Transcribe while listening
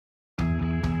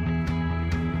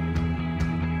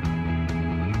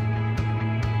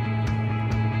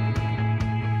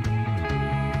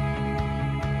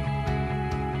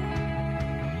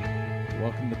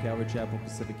Calvary Chapel,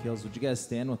 Pacific Hills. Would you guys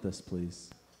stand with us, please?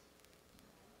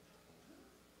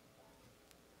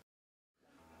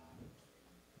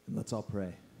 And let's all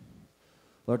pray.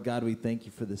 Lord God, we thank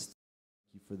you for this. Thank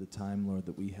you for the time, Lord,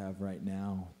 that we have right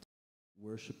now to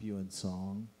worship you in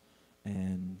song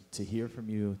and to hear from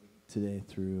you today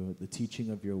through the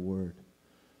teaching of your word.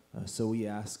 So we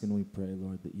ask and we pray,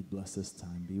 Lord, that you'd bless this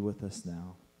time. Be with us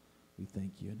now. We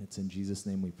thank you, and it's in Jesus'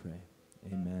 name we pray.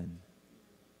 Amen.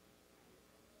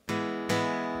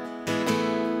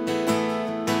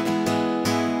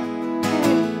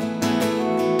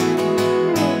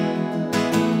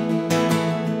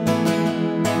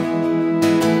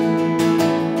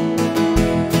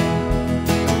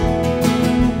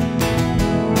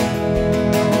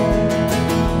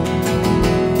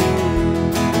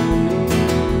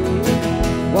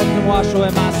 Wash away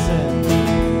my sin.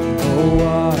 Oh,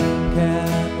 what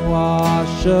can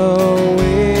wash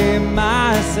away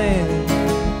my sin?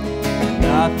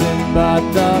 Nothing but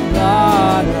the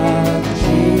blood of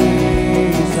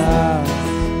Jesus.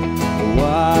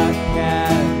 What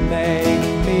can make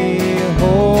me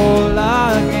whole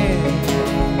again?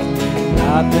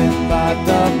 Nothing but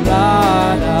the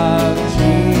blood of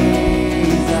Jesus.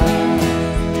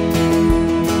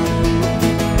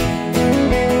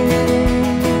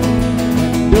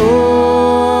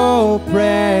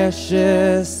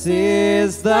 Precious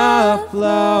is the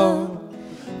flow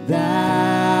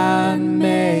that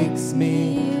makes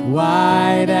me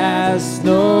white as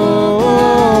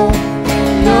snow.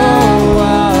 No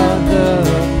other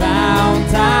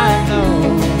fount I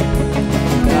know,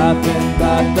 nothing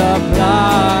but the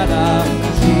blood of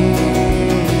Jesus.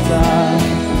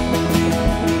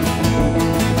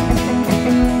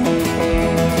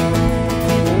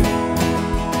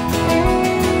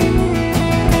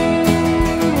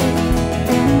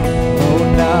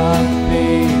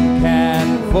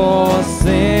 For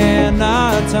sin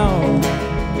atone,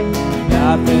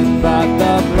 nothing but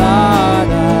the blood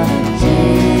of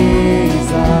Jesus.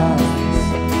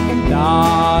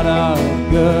 Not a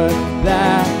good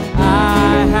that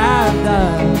I have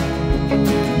done,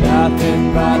 nothing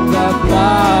but the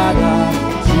blood of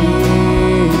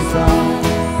Jesus.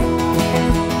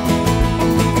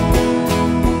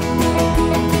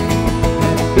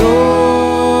 And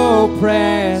oh,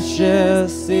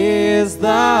 precious is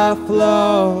the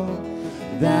flow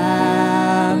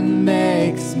that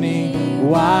makes me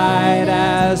white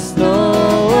as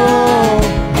snow.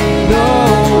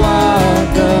 No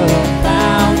other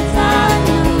fount I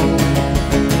know,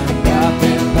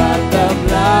 nothing but the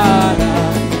blood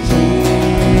of Jesus.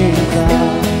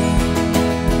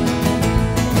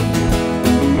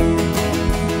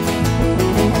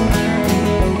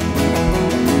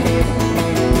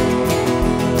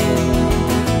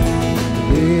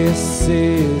 This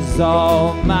is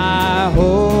all my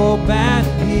hope and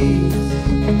peace,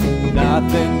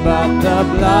 nothing but the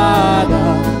blood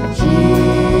of Jesus.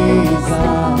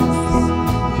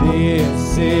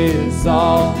 This is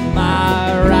all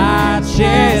my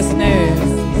righteousness,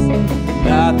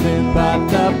 nothing but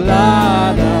the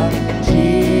blood of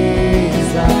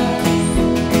Jesus.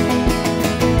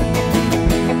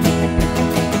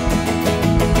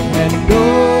 And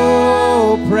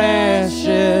oh,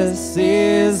 precious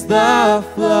is the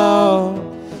flow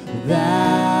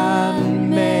that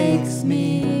makes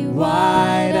me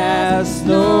white as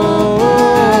snow.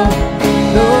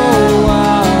 No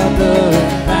other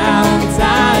fount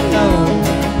I know,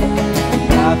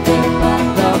 nothing but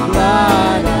the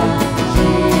blood of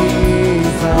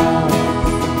Jesus.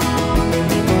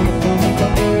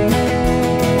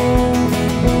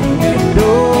 And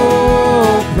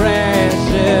oh,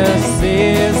 precious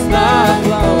is the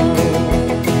flow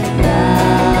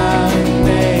that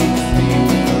makes me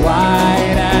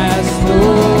white as snow.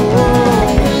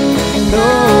 No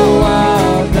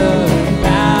other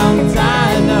fount I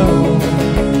know,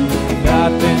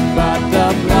 nothing but the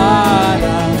blood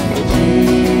of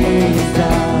Jesus.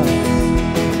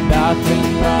 Nothing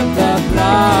but the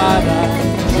blood of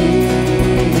Jesus.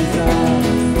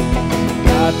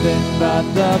 Nothing but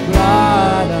the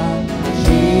blood of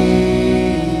Jesus.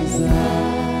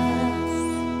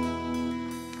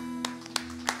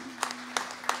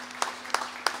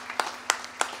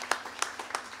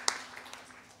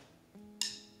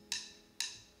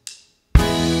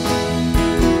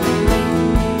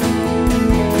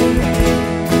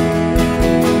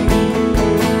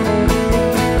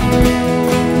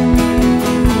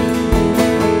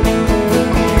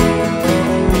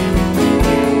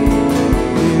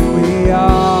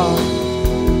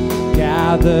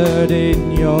 Gathered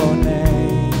in your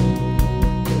name,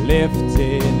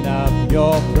 lifting up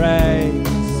your praise,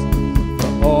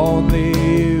 for only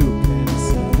you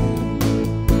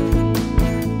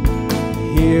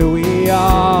Here we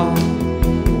are,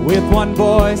 with one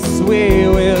voice we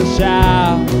will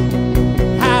shout,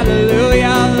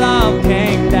 hallelujah, love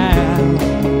came down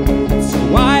to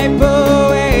wipe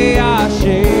away our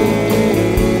shame.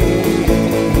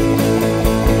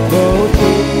 Oh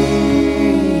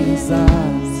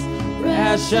Jesus,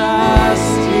 precious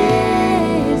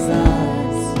Jesus,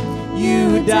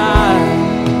 you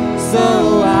died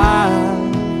so I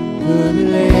could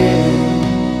live.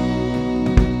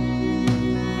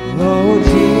 Oh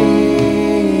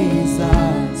Jesus,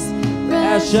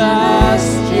 precious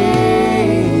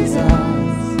Jesus,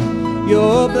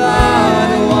 your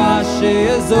blood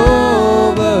washes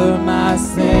over my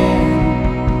sin.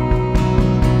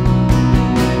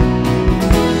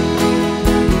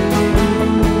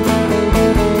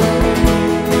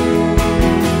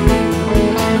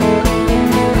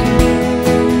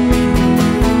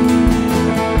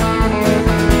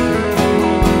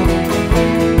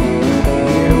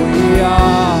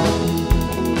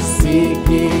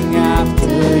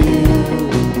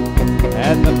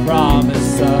 And the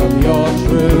promise of your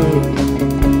truth,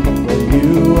 for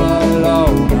you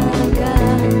alone are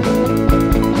God.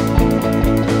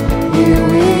 Here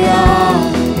we are,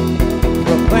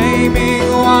 proclaiming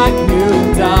what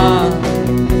you've done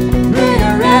through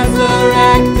your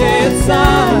resurrected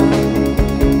Son,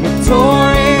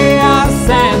 victorious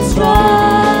and strong.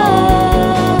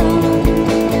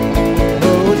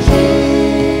 Oh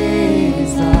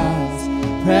Jesus,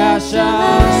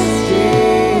 precious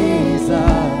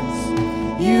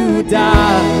you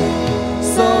died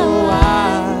so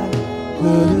I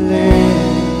could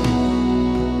live.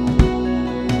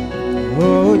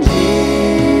 Oh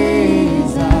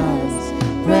Jesus,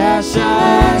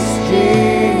 precious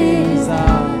Jesus,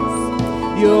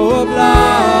 your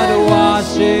blood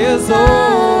washes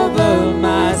over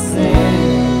my sin.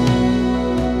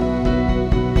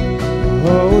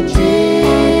 Oh Jesus,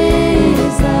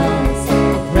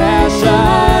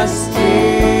 precious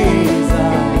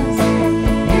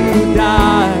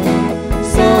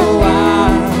so I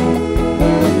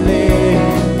could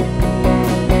live.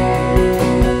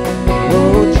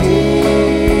 Oh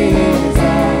Jesus,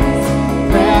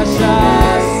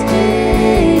 precious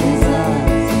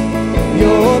Jesus,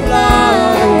 your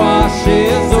blood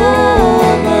washes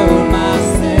over my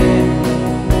sin.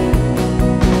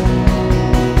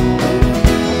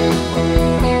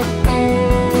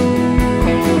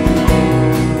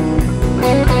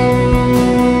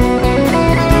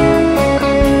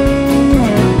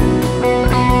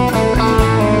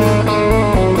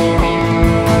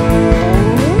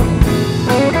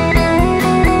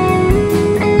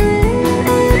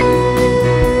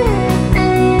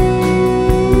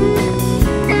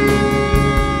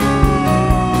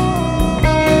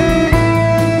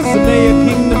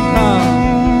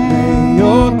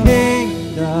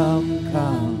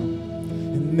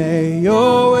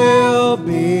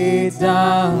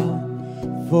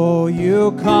 For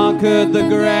you conquered the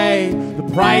grave, the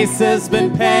price has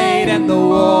been paid and the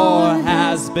war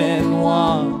has been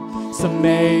won. So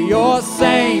may your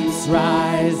saints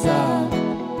rise up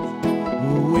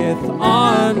with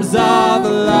arms of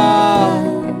love,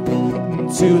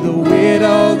 to the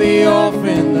widow, the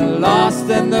orphan, the lost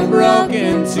and the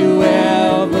broken, to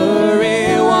everyone.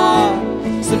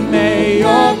 So may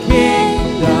your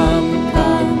kingdom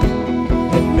come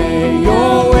and may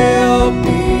your will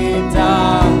be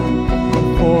done.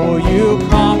 For you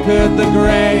conquered the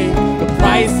grave, the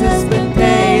price has been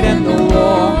paid and the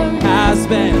war has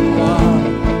been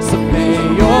won. So may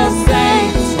your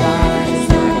saints rise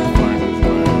up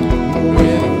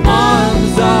with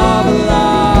arms of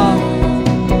love,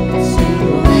 to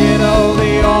the widow,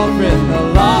 the orphan, the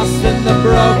lost and the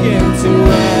broken, to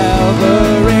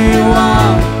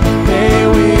everyone. May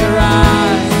we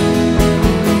rise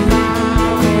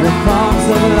with arms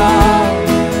of love.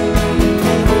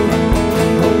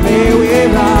 May we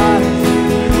rise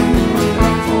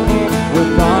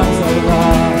with arms of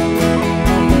love.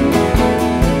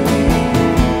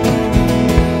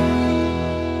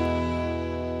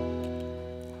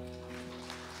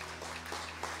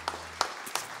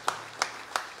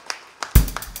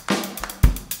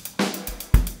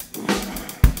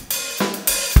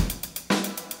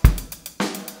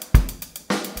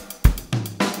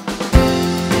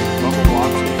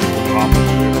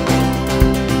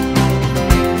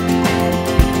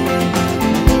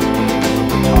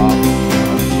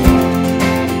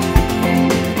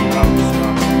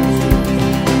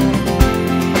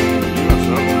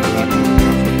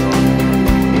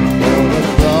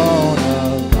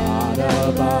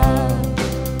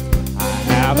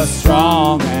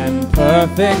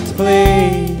 Perfect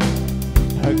plea,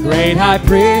 a great high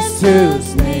priest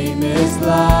whose name is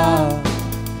love,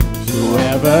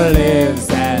 whoever lives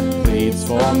and pleads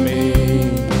for me.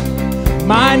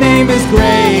 My name is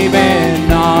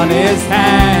graven on his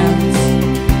hands,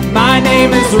 my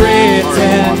name is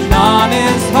written on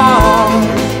his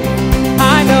heart.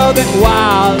 I know that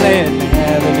while in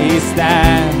heaven he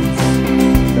stands,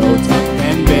 no tongue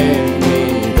can bid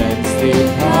me thence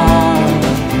depart.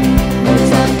 No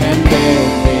tongue can bid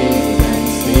me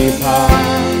thence depart.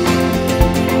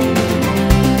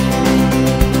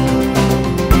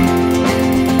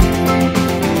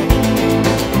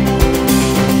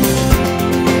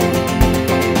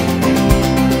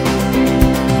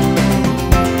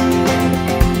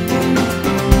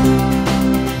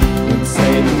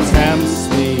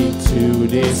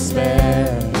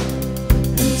 Despair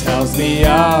and tells me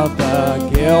of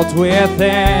the guilt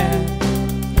within.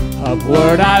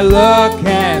 Upward I look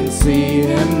and see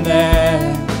him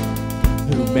there,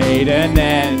 who made an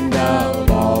end of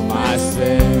all my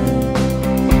sin.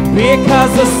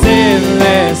 Because the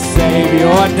sinless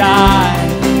Savior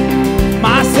died,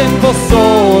 my sinful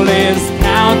soul is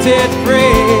counted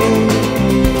free.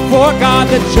 For God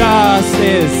the just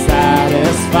is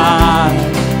satisfied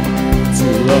to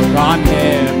look on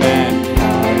him and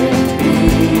pardon me,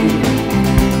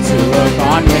 to look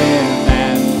on him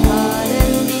and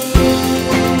pardon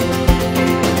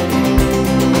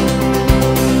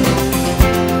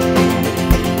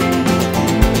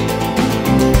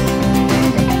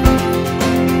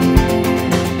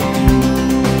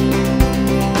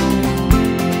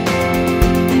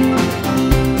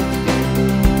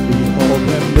Behold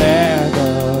him there,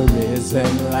 the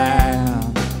risen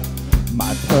Lamb,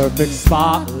 perfect,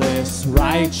 spotless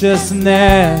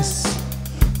righteousness,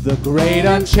 the great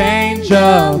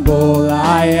unchangeable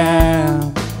I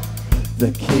am,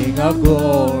 the King of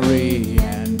glory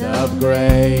and of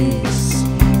grace.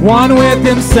 One with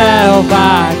himself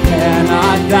I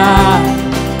cannot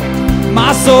die,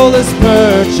 my soul is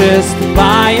purchased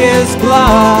by his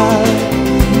blood,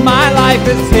 my life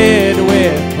is hid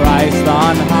with Christ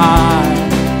on high,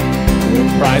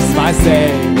 with Christ my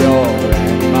Savior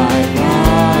and my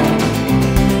God,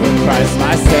 with Christ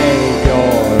my Savior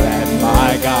and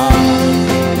my God.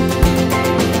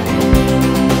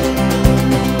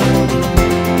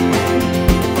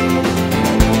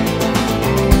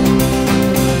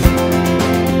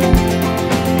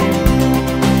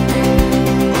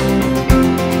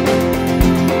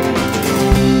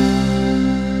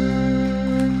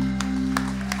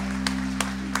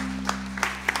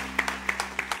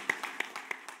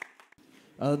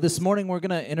 This morning we're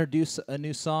going to introduce a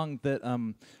new song that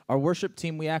our worship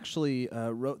team, we actually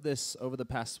wrote this over the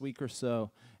past week or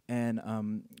so, and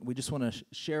we just want to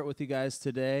share it with you guys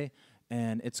today,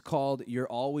 and it's called You're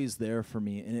Always There For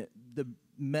Me, and the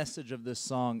message of this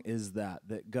song is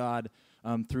that God,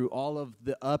 through all of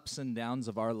the ups and downs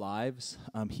of our lives,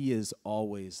 he is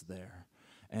always there,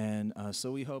 and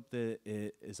so we hope that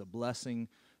it is a blessing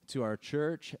to our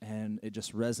church, and it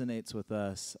just resonates with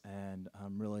us, and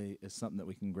really is something that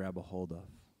we can grab a hold of.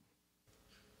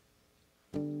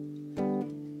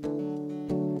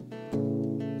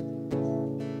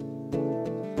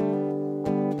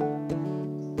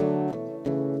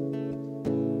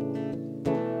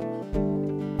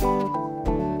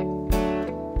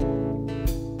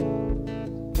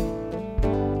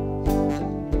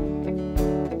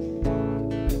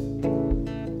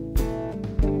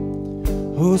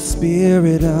 Oh,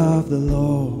 Spirit of the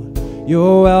Lord,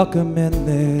 you're welcome in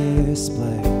this place.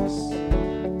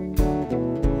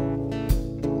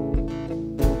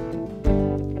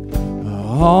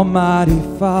 Almighty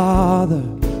Father,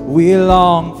 we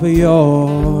long for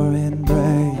your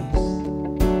embrace.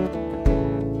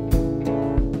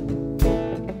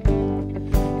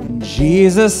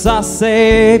 Jesus, our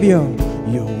Savior,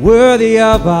 you're worthy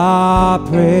of our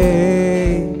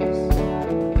praise.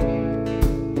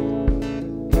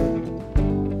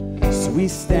 We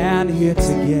stand here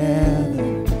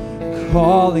together,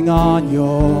 calling on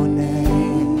your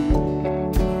name.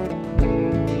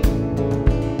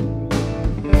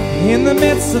 In the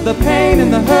midst of the pain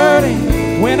and the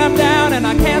hurting, when I'm down and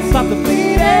I can't stop the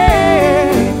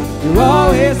bleeding, you're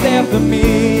always there for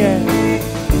me. Yeah.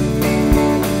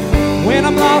 When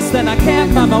I'm lost and I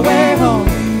can't find my way home,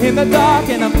 in the dark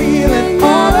and I'm feeling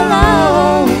all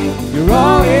alone, you're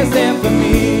always there for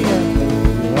me. Yeah.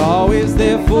 Always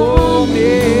there for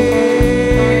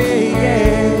me,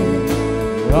 yeah.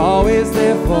 You're always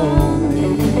there for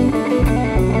me.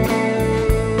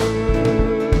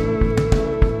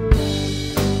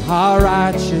 Our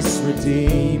righteous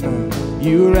Redeemer,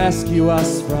 you rescue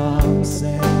us from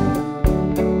sin.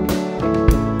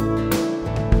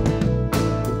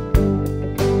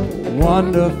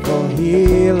 Wonderful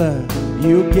healer,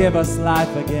 you give us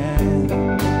life again.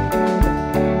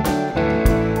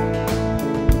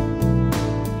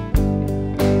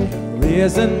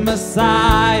 Risen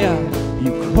Messiah,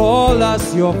 you call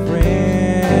us your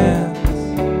friends.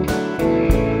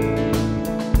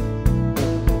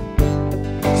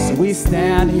 So we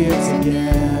stand here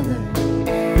together,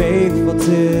 faithful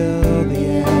till the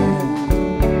end.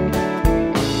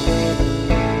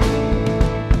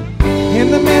 In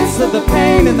the midst of the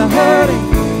pain and the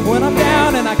hurting, when I'm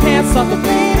down and I can't stop the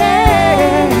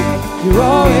bleeding, you're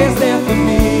always there for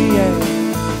me, yeah.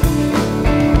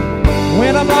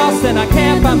 When I'm lost and I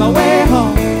can't find my way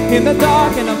home, in the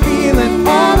dark and I'm feeling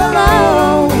all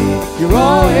alone, you're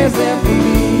always there for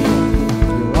me.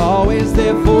 You're always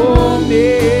there for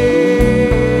me,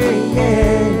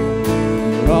 yeah.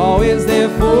 You're always there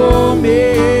for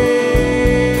me,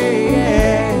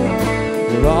 yeah.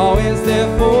 You're always there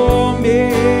for me,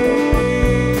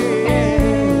 yeah.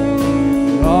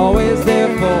 You're always there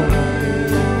for me.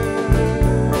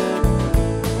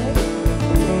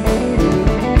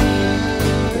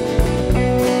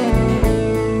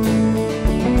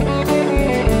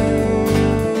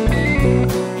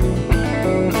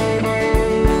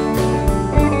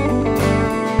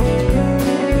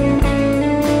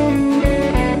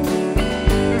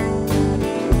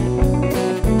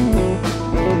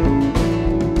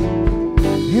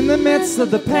 Of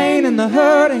the pain and the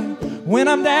hurting, when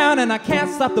I'm down and I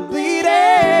can't stop the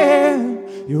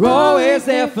bleeding, you're always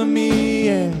there for me,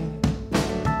 yeah.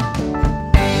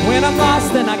 When I'm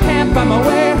lost and I can't find my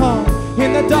way home,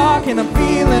 in the dark and I'm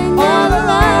feeling all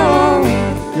alone,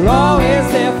 you're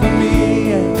always there for me,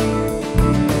 yeah.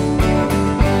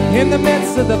 In the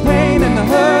midst of the pain and the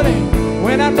hurting,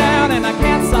 when I'm down and I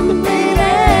can't stop the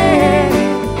bleeding,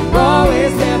 you're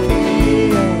always there for me,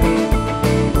 yeah.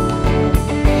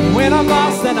 When I'm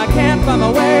lost and I can't find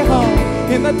my way home,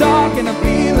 in the dark and I'm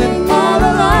feeling all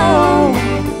alone,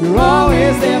 you're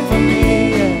always there for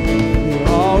me, yeah. You're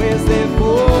always there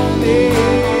for me,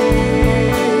 yeah.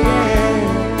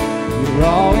 You're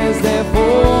always there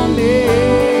for me,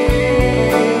 yeah.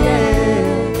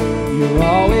 You're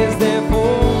always there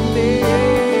for me,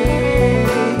 yeah.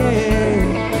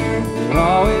 You're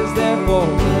always there for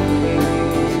me.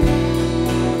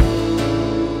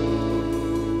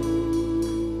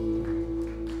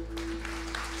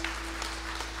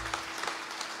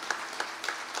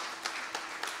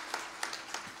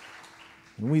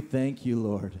 And we thank you,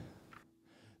 Lord,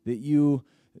 that you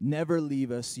never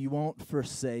leave us. You won't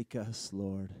forsake us,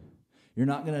 Lord. You're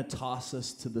not going to toss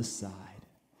us to the side.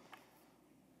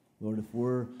 Lord, if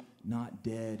we're not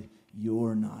dead,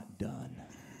 you're not done.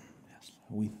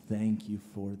 We thank you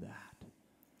for that.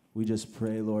 We just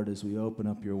pray, Lord, as we open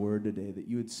up your word today, that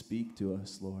you would speak to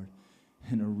us, Lord,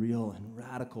 in a real and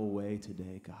radical way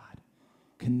today, God.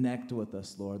 Connect with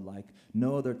us, Lord, like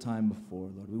no other time before,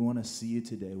 Lord. We want to see you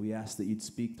today. We ask that you'd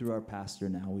speak through our pastor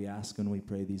now. We ask and we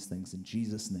pray these things in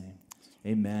Jesus' name.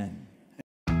 Amen.